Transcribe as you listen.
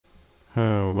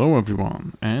Hello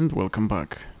everyone, and welcome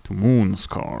back to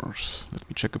Moonscars. Let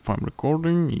me check if I'm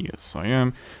recording. Yes, I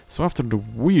am. So after the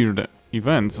weird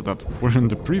events that were in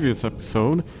the previous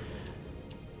episode,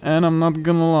 and I'm not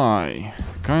gonna lie,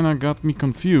 kinda got me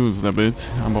confused a bit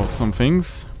about some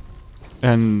things,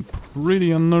 and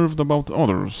pretty unnerved about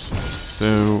others.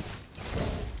 So,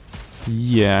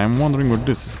 yeah, I'm wondering where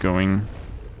this is going.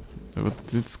 But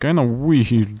it's kinda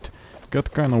weird.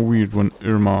 Got kinda weird when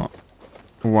Irma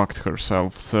whacked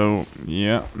herself, so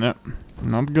yeah,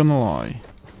 not gonna lie.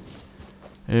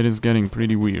 It is getting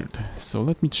pretty weird. So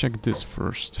let me check this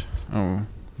first. Oh,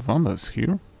 Vanda's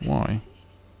here? Why?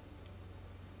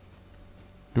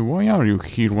 Why are you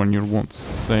here when you won't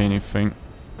say anything?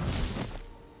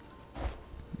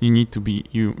 You need to be,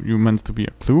 you meant to be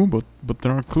a clue, but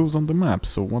there are clues on the map,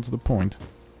 so what's the point?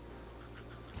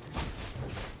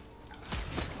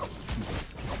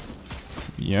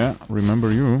 Yeah,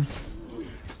 remember you.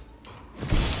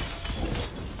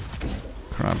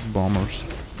 Crap bombers.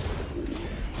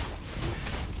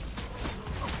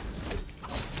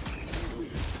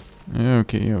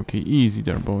 Okay, easy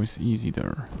there, boys, easy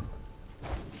there.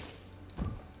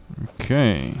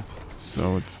 Okay,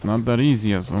 so it's not that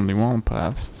easy as only one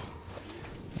path.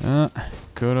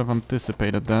 Could have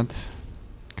anticipated that.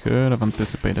 Could have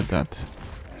anticipated that.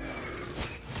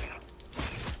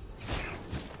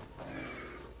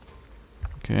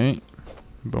 Okay,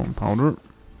 bone powder.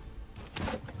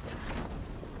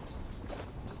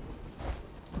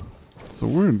 So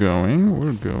we're going.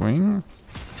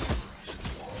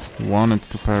 Wanted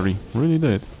to parry, really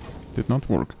did. Did not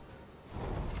work.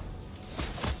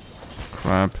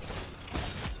 Crap.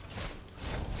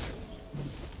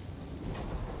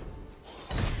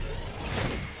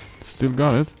 Still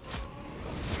got it.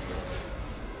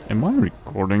 Am I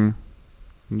recording?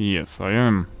 Yes, I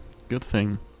am. Good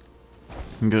thing.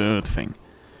 Good thing.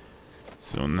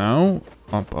 So now,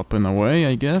 up and away,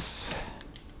 I guess.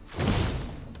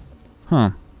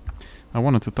 Huh. I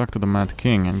wanted to talk to the Mad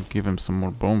King and give him some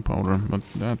more bone powder, but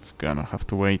that's gonna have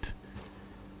to wait.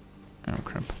 Oh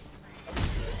crap.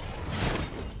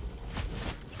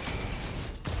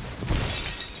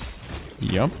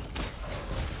 Yup.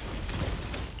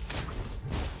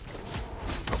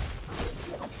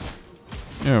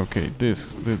 Okay,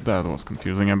 that was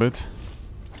confusing a bit.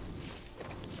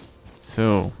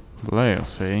 So,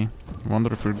 Leos, eh?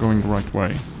 Wonder if we're going the right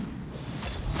way.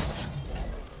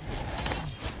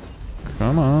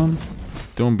 Come on,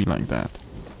 don't be like that.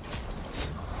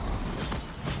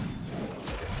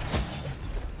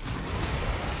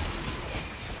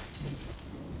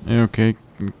 Okay,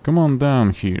 come on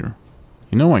down here.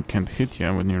 You know I can't hit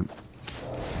you when you're...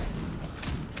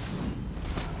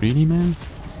 Really, man?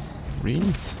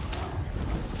 Really?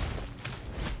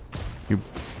 You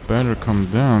better come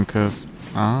down, cause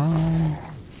I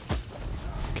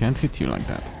can't hit you like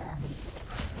that.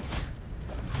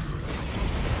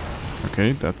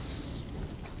 Okay, that's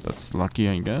lucky,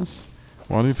 I guess.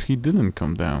 What if he didn't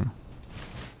come down?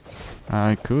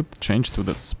 I could change to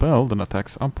the spell that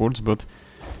attacks upwards, but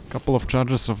a couple of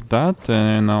charges of that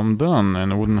and I'm done,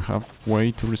 and I wouldn't have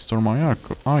way to restore my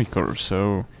Ichor,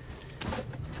 so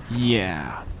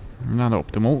yeah, not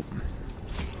optimal.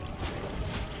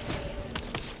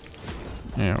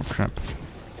 Oh crap.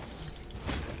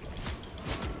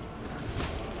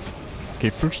 Okay,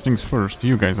 first things first,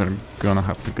 you guys are gonna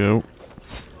have to go.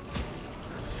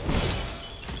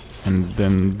 And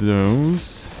then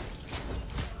those...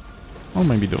 Or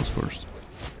maybe those first.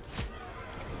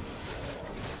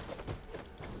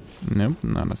 Nope,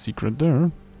 not a secret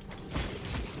there.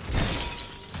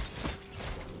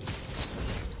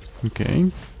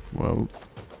 Okay, well...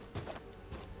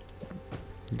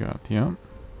 Got ya.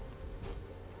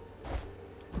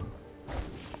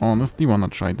 Honestly, wanna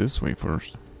try this way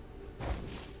first.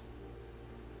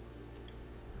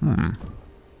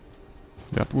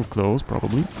 That will close,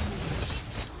 probably.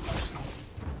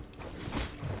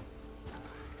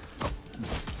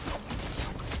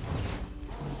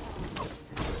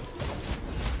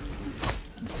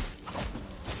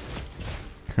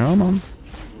 Come on.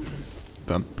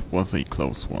 That was a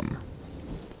close one.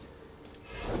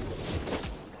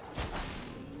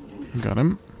 Got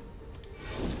him.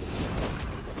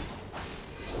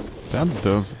 That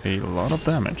does a lot of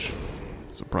damage,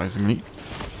 surprisingly.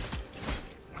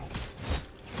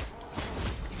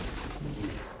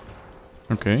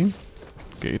 Okay,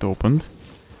 gate opened.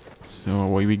 So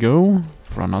away we go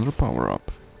for another power-up,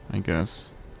 I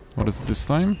guess. What is it this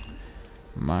time?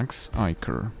 Max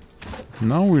Ichor.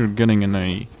 Now we're getting in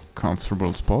a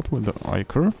comfortable spot with the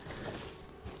Ichor.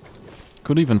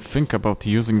 Could even think about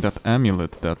using that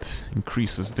amulet that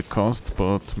increases the cost,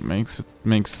 but makes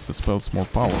the spells more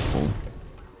powerful.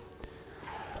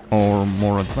 Or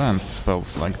more advanced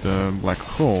spells like the black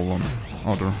hole and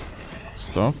other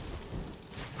stuff.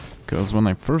 Because when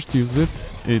I first used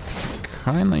it, it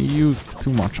kinda used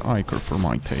too much ichor for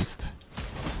my taste.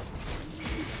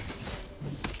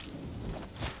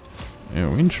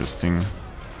 Oh, interesting.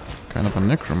 Kind of a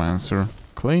necromancer.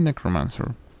 Clay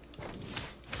necromancer.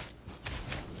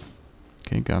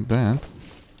 Okay, got that.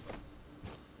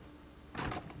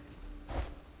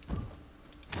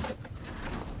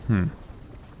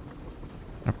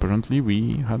 Apparently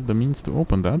we had the means to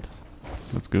open that.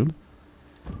 That's good.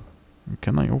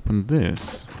 Can I open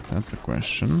this? That's the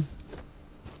question.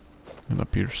 It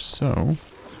appears so.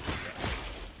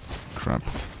 Crap.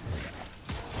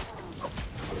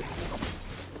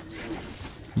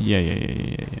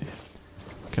 Yeah.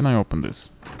 Can I open this?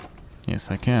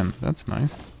 Yes, I can. That's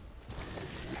nice.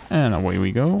 And away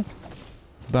we go.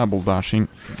 Double dashing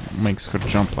makes her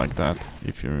jump like that.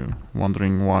 If you're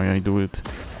wondering why I do it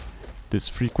this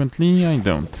frequently, I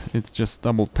don't. It's just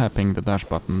double tapping the dash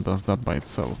button does that by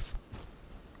itself.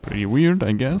 Pretty weird,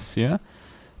 I guess, yeah?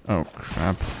 Oh,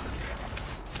 crap.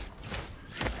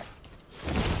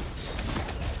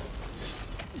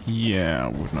 Yeah,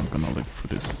 we're not gonna live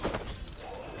through this.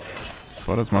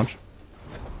 Thought as much.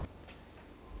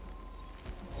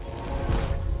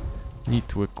 Need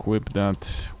to equip that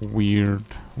weird...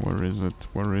 Where is it?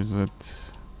 Where is it?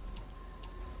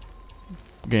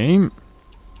 Game?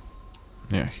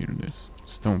 Yeah, here it is.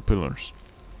 Stone pillars.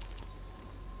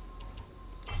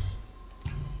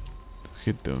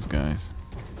 Hit those guys.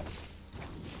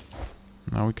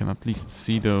 Now we can at least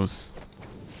see those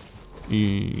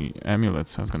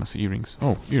amulets. I was gonna say earrings.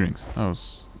 Oh, earrings. I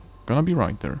was gonna be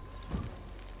right there.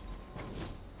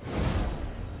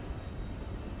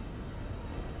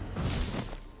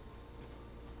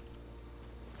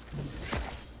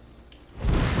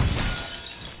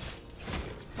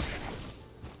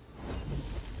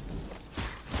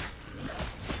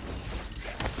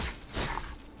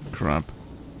 Crap.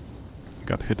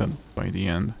 Got hit by the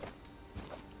end.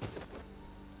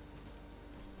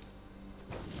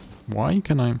 Why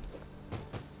can I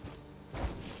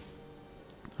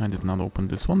did not open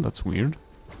this one, that's weird.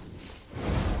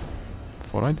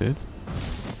 Thought I did.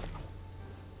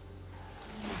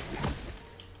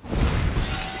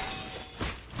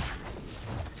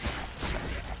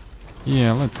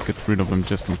 Yeah, let's get rid of them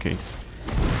just in case.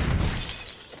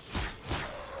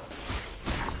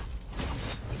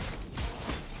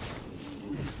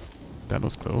 That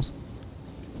was close.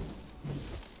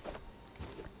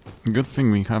 Good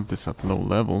thing we have this at low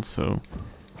level, so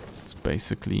it's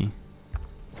basically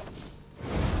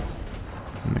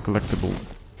neglectable.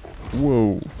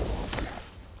 Whoa!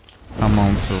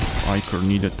 Amounts of ichor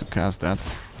needed to cast that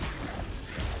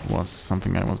was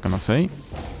something I was gonna say.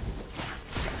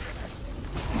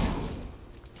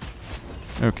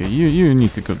 Okay, you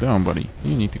need to go down, buddy.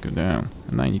 You need to go down,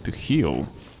 and I need to heal.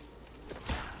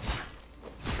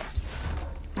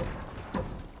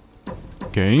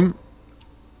 Game.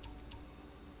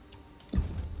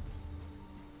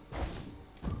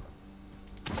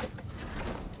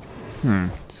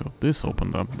 So this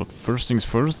opened up, but first things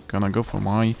first, gonna go for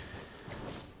my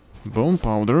bone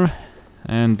powder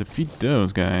and defeat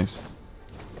those guys.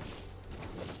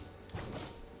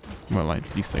 Well,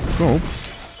 at least I hope.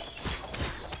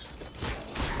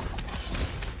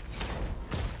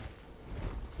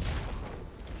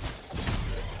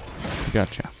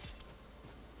 Gotcha.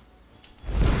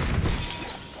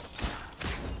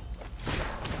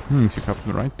 If you have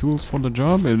the right tools for the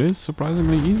job, it is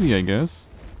surprisingly easy, I guess.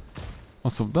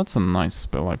 Also, that's a nice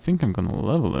spell. I think I'm gonna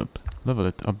level it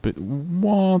a bit.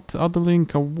 What?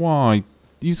 Adelinka, why?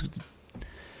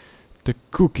 The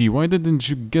cookie. Why didn't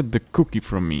you get the cookie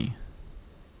from me?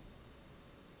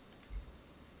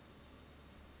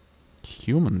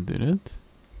 Human did it?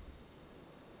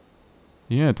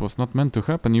 Yeah, it was not meant to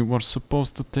happen. You were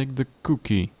supposed to take the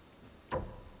cookie.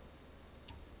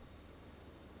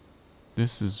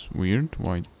 This is weird.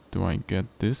 Why do I get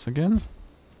this again?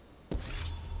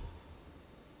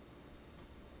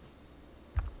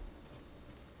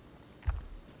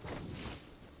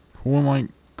 Who am I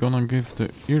gonna give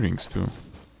the earrings to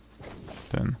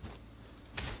then?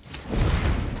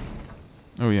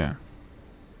 Oh yeah.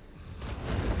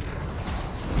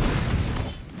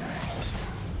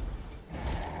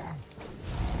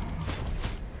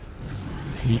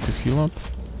 Need to heal up?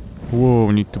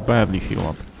 Whoa, need to badly heal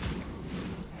up.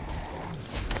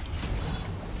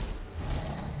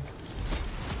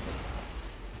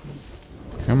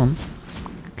 Come on.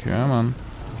 Come on.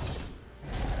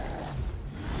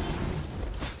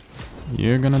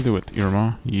 You're gonna do it,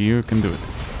 Yarema. You can do it.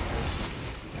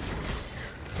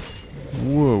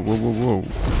 Whoa, whoa, whoa, whoa.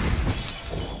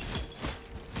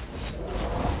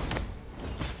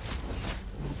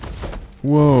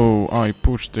 Whoa, I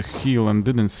pushed the heel and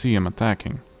didn't see him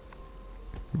attacking.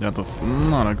 That was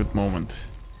not a good moment.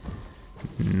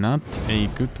 Not a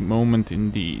good moment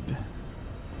indeed.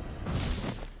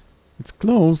 It's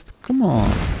closed, come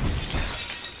on.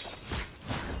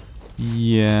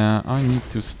 Yeah, I need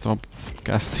to stop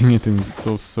casting it in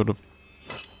those sort of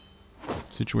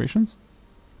situations.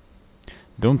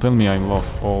 Don't tell me I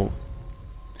lost all...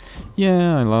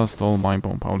 Yeah, I lost all my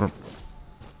bone powder.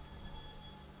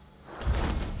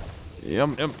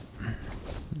 Yep, yep.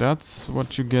 That's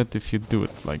what you get if you do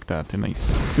it like that, in a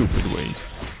stupid way.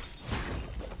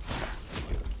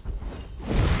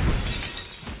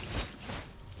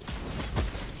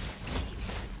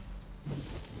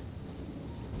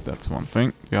 That's one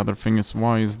thing. The other thing is,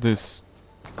 why is this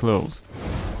closed?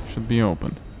 Should be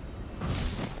opened.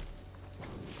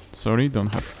 Sorry,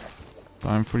 don't have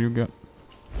time for you guys.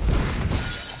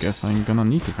 Guess I'm gonna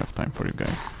need to have time for you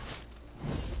guys.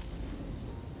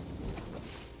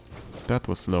 That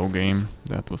was slow, game.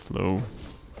 That was slow.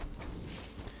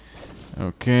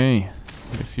 Okay.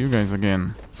 Guess you guys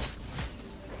again.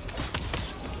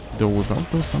 Though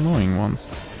without those annoying ones.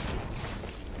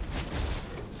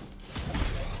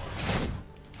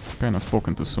 Kinda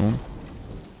spoken too soon.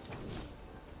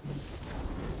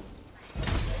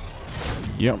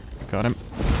 Yep, got him.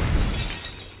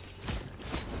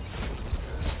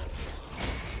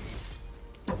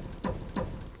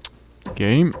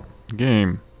 Game.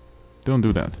 Game. Don't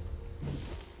do that.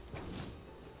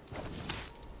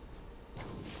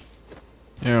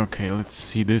 Okay, let's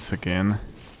see this again.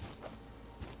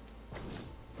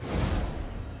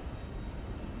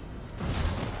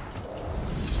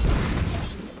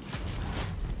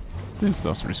 This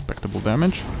does respectable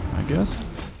damage, I guess.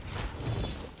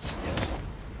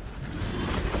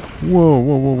 Whoa,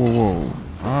 whoa, whoa, whoa, whoa.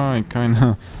 I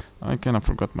kinda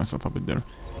forgot myself a bit there.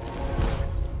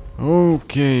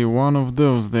 Okay, one of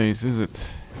those days, is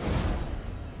it?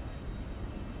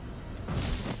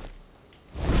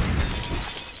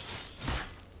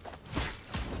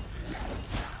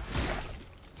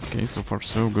 Okay, so far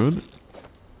so good.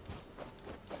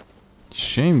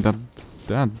 Shame that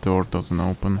that door doesn't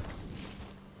open.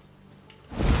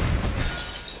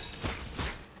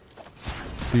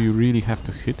 Do you really have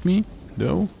to hit me,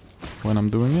 though, when I'm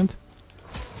doing it?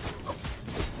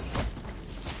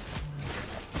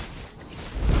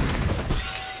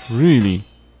 Really?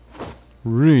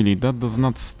 Really, that does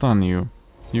not stun you.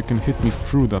 You can hit me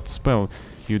through that spell.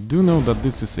 You do know that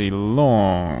this is a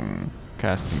long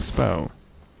casting spell.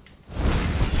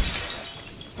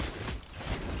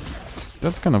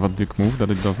 That's kind of a dick move that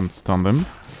it doesn't stun them.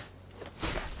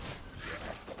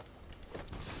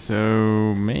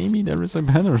 So maybe there is a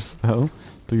better spell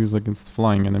to use against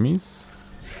flying enemies.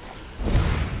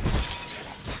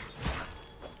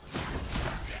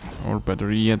 Or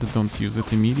better yet, don't use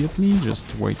it immediately,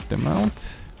 just wait them out.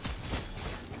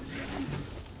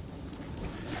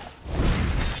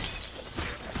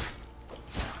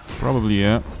 Probably,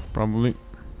 yeah, probably.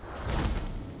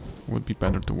 Would be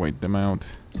better to wait them out.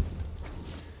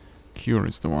 Cure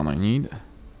is the one I need.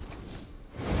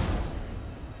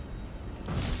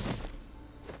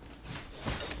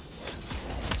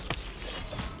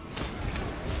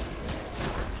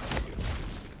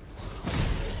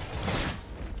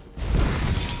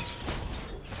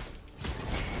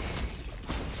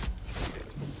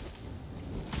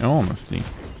 Honestly,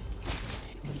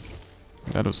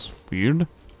 that was weird.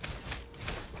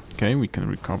 Okay, we can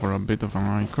recover a bit of an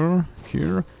ichor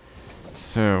here.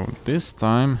 So this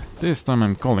time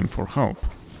I'm calling for help.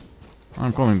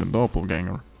 I'm calling the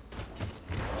doppelganger.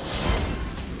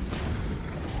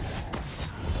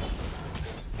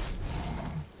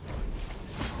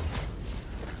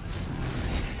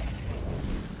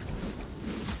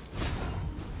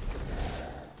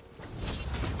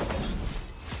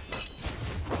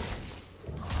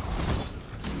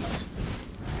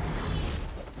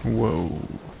 Whoa.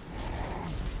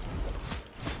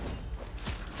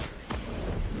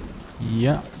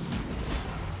 Yeah.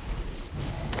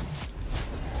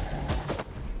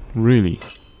 Really?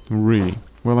 Really?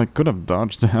 Well, I could have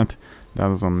dodged that. That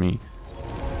was on me.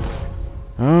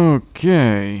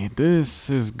 Okay, this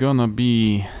is gonna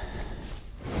be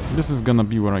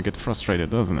where I get frustrated,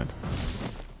 doesn't it?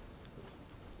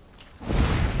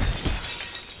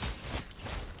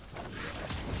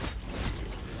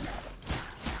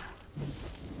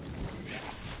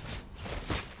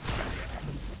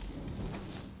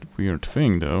 Weird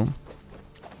thing, though.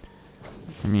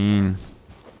 I mean...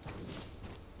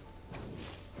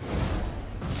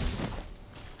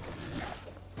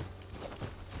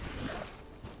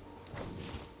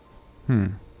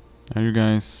 Are you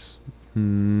guys...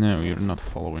 No, you're not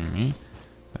following me.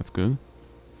 That's good.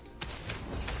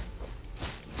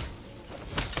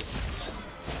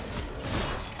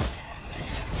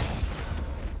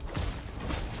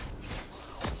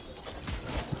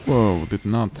 Whoa, did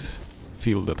not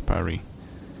feel that parry.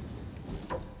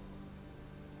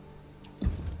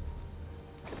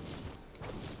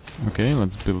 Okay,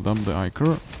 let's build up the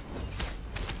ichor.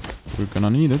 We're gonna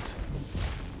need it.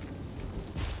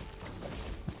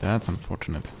 That's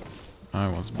unfortunate. I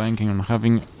was banking on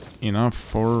having enough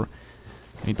for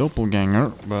a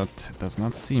doppelganger, but it does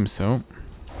not seem so.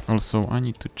 Also, I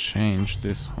need to change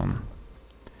this one.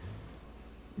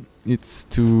 It's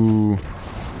too...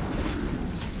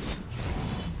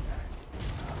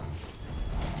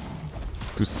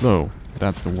 too slow.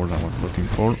 That's the word I was looking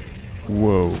for.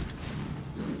 Whoa.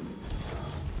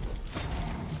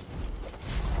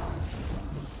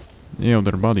 Yo,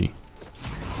 their body.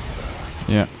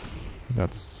 Yeah,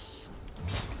 that's...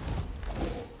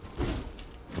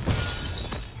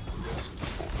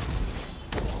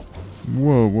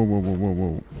 Whoa, whoa, whoa, whoa, whoa,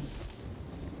 whoa.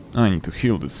 I need to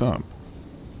heal this up.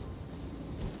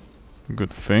 Good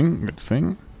thing, good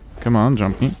thing. Come on,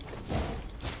 jump me.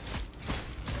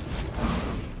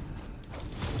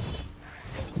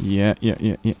 Yeah.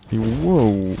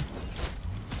 Whoa.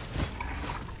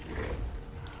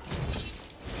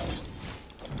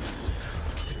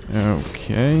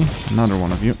 Okay, another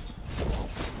one of you.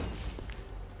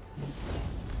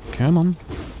 Come on.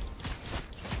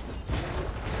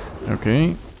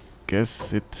 Okay,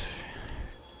 guess it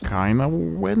kinda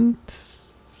went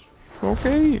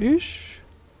okay-ish.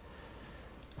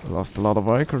 Lost a lot of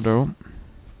ichor though.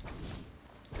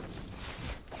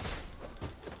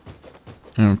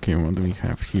 Okay, what do we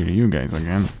have here? You guys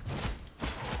again.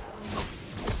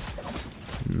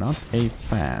 Not a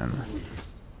fan.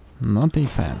 Not a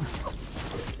fan.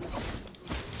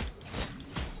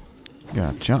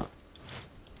 Gotcha.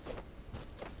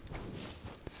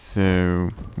 So,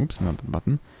 oops, not the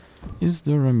button. Is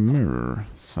there a mirror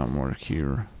somewhere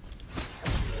here?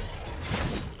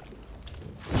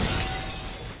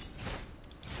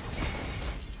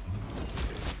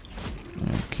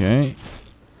 Okay.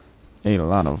 A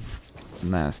lot of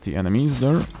nasty enemies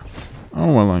there.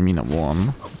 Oh, well, I mean a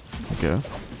one, I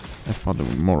guess. I thought there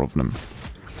were more of them.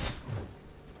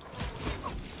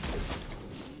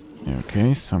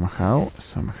 Okay, somehow,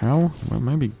 we'll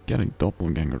maybe get a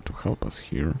doppelganger to help us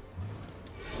here.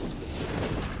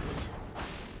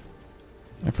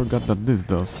 I forgot that this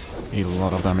does a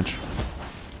lot of damage.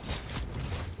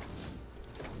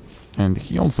 And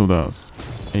he also does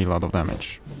a lot of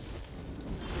damage.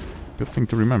 Good thing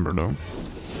to remember though.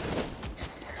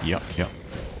 Yeah.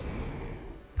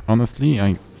 Honestly,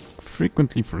 I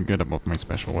frequently forget about my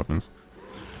special weapons.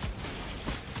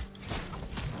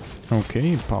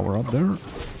 Okay, power up there.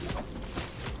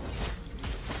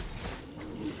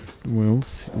 We'll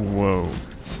see. Whoa.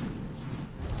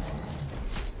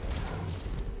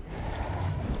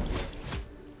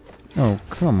 Oh,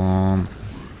 come on.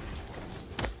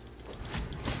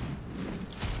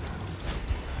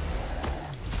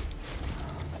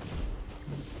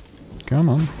 Come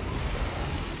on.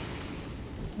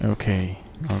 Okay,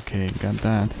 got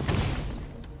that.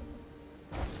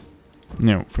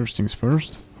 No, first things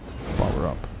first. Power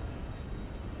up.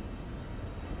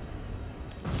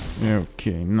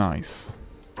 Okay, nice.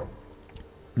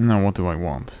 Now what do I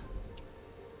want?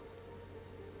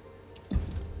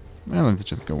 Well, let's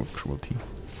just go with cruelty.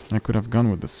 I could have gone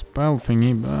with the spell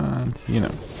thingy, but you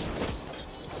know.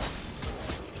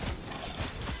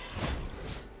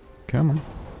 Come on.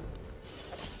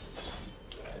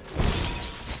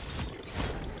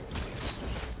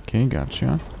 Okay,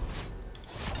 gotcha.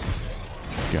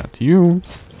 Got you.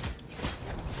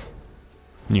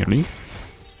 Nearly.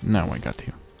 Now I got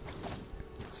you.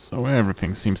 So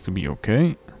everything seems to be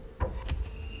okay.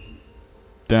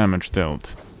 Damage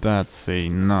dealt. That's a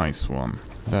nice one.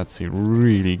 That's a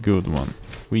really good one.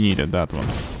 We needed that one.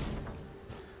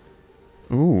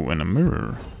 Ooh, and a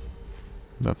mirror.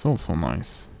 That's also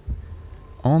nice.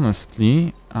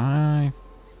 Honestly, I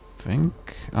think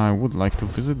I would like to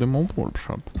visit the Mould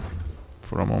Workshop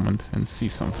for a moment and see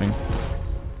something.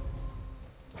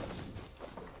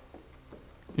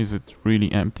 Is it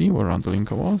really empty where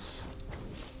Adelinka was?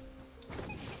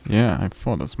 Yeah, I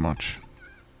thought as much.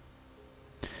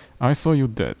 I saw you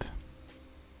dead.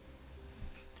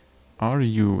 Are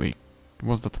you a...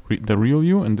 Was that the real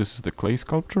you and this is the clay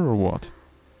sculpture or what?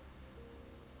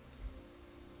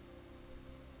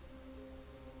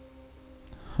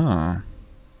 Huh.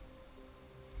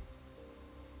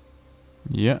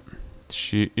 Yeah,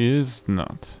 she is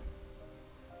not.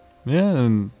 Yeah,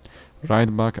 and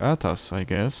right back at us, I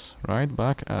guess. Right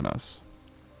back at us.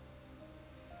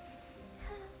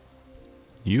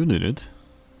 You did it.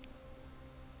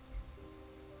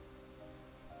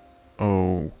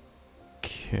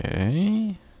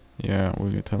 Okay. Yeah,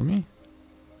 will you tell me?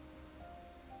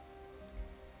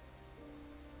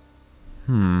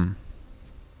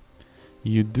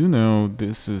 You do know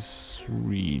this is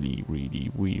really,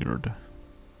 really weird.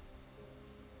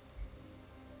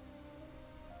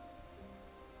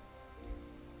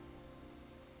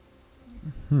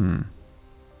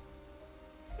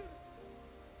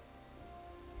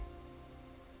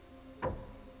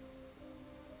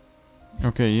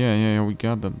 Okay, yeah, we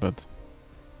got that, but...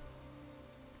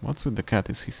 What's with the cat?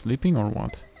 Is he sleeping or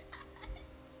what?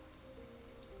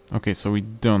 Okay, so we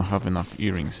don't have enough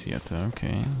earrings yet.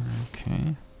 Okay.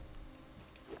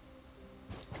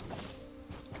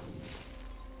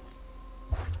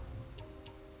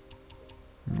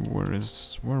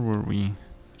 Where were we?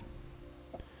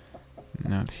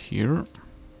 Not here.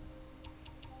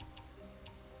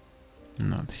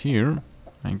 Not here.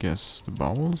 I guess the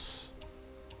bowels.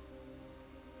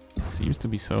 Seems to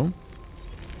be so.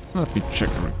 Let me check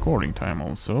the recording time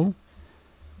also.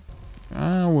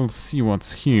 We'll see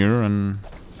what's here, and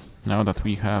now that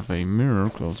we have a mirror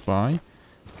close by,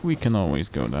 we can always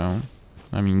go down.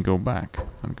 I mean, go back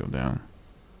and go down.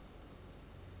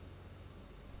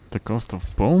 The cost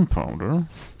of bone powder?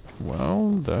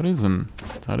 Well, that is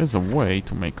a way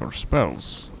to make our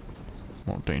spells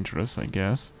more dangerous, I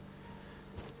guess.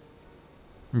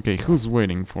 Okay, who's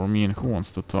waiting for me and who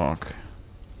wants to talk?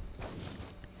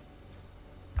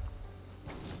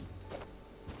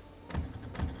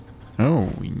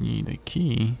 Oh, we need a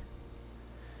key.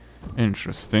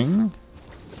 Interesting.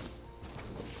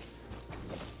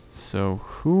 So,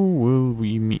 who will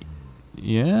we meet?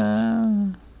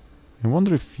 Yeah... I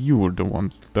wonder if you were the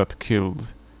one that killed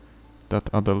that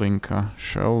Adelinka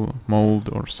shell, mold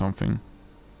or something.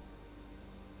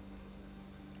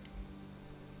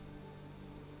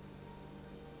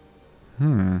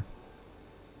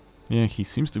 Yeah, he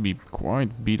seems to be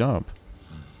quite beat up.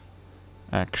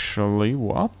 Actually,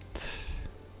 what?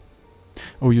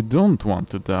 Oh, you don't want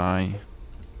to die.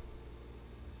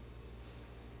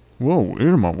 Whoa,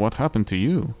 Irma, what happened to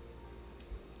you?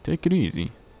 Take it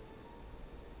easy.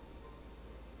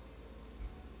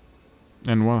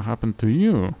 And what happened to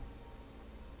you?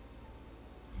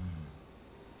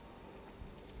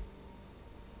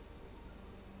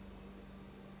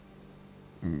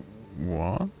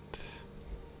 What?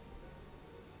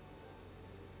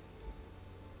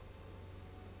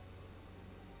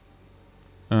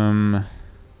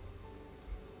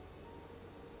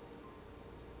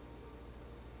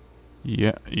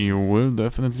 Yeah, you will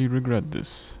definitely regret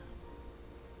this.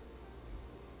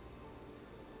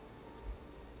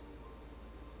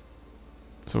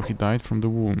 So he died from the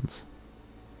wounds.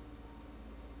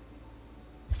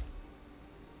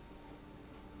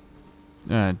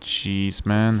 Ah, jeez,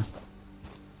 man.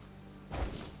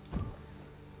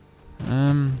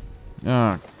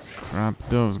 Ah, crap,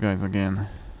 those guys again.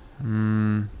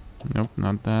 Nope,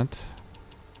 not that.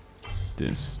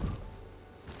 This.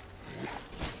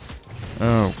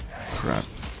 Oh, crap.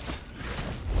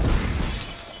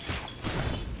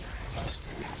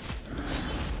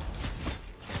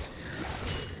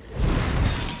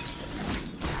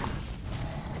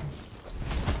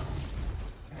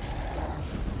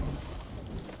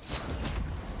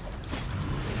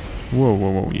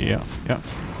 Whoa, yeah.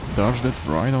 Dodged it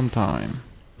right on time.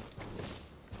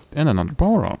 And another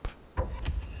power-up.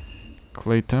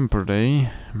 Clay Temper Day.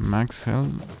 Max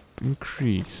health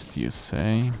increased, you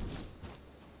say?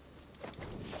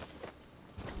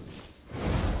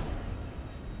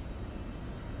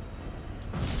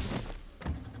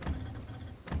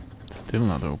 Still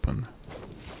not open.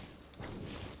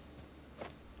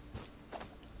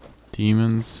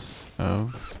 Demons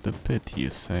of the pit, you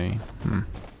say?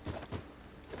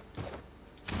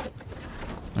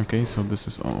 Okay, so this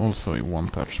is also a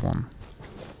one-touch one.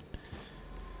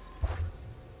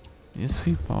 Is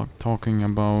he talking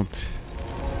about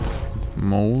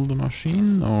mold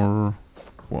machine or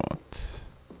what?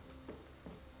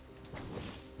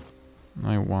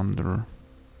 I wonder.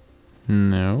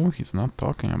 No, he's not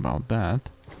talking about that.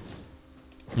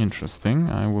 Interesting.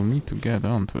 I will need to get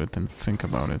onto it and think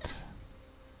about it.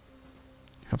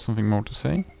 You have something more to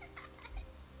say?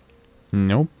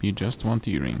 Nope, you just want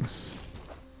earrings.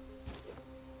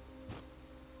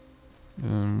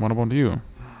 What about you?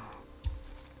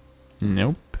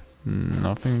 Nope,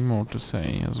 nothing more to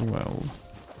say as well.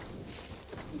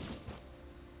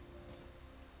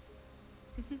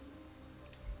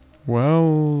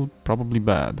 Well, probably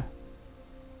bad.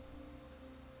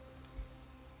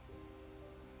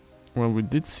 Well, we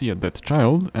did see a dead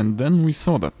child, and then we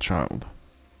saw that child.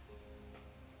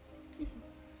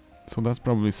 So that's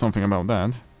probably something about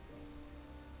that.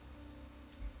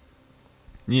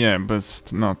 Yeah,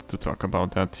 best not to talk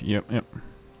about that. Yep.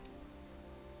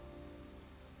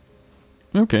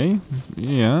 Okay,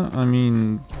 yeah, I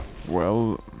mean,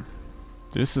 well,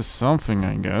 this is something,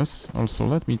 I guess. Also,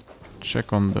 let me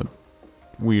check on the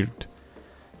weird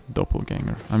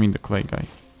doppelganger. I mean, the clay guy.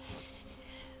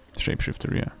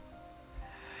 Shapeshifter, yeah.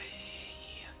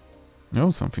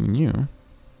 Oh, something new.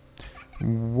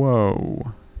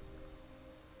 Whoa.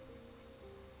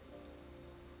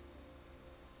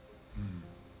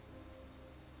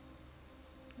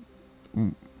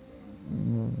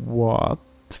 What?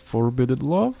 Forbidden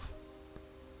love?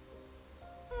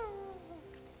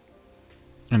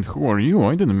 And who are you?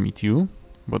 I didn't meet you.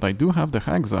 But I do have the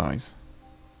hag's eyes.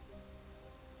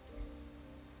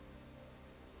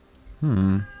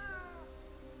 Huh.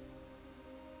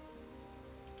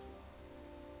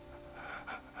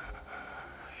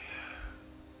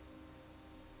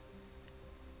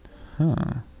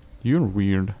 You're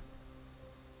weird.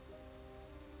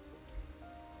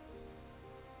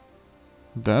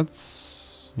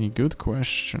 That's a good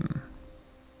question.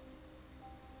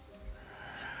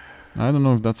 I don't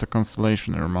know if that's a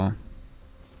constellation, Yarema.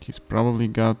 He's probably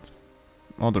got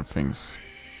other things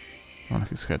on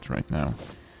his head right now.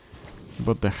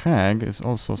 But the hag is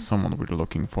also someone we're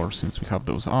looking for, since we have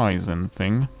those eyes and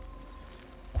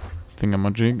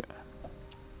thingamajig.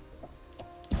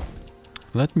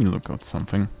 Let me look at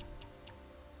something.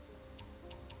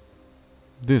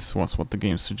 This was what the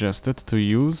game suggested to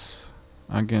use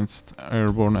against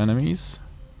airborne enemies.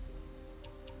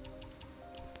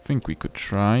 I think we could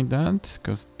try that,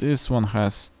 because this one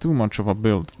has too much of a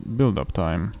build-up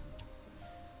time.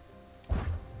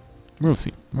 We'll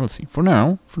see. For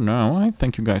now, I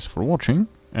thank you guys for watching,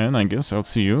 and I guess I'll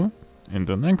see you in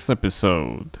the next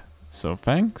episode. So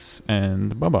thanks,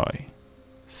 and bye-bye.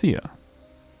 See ya.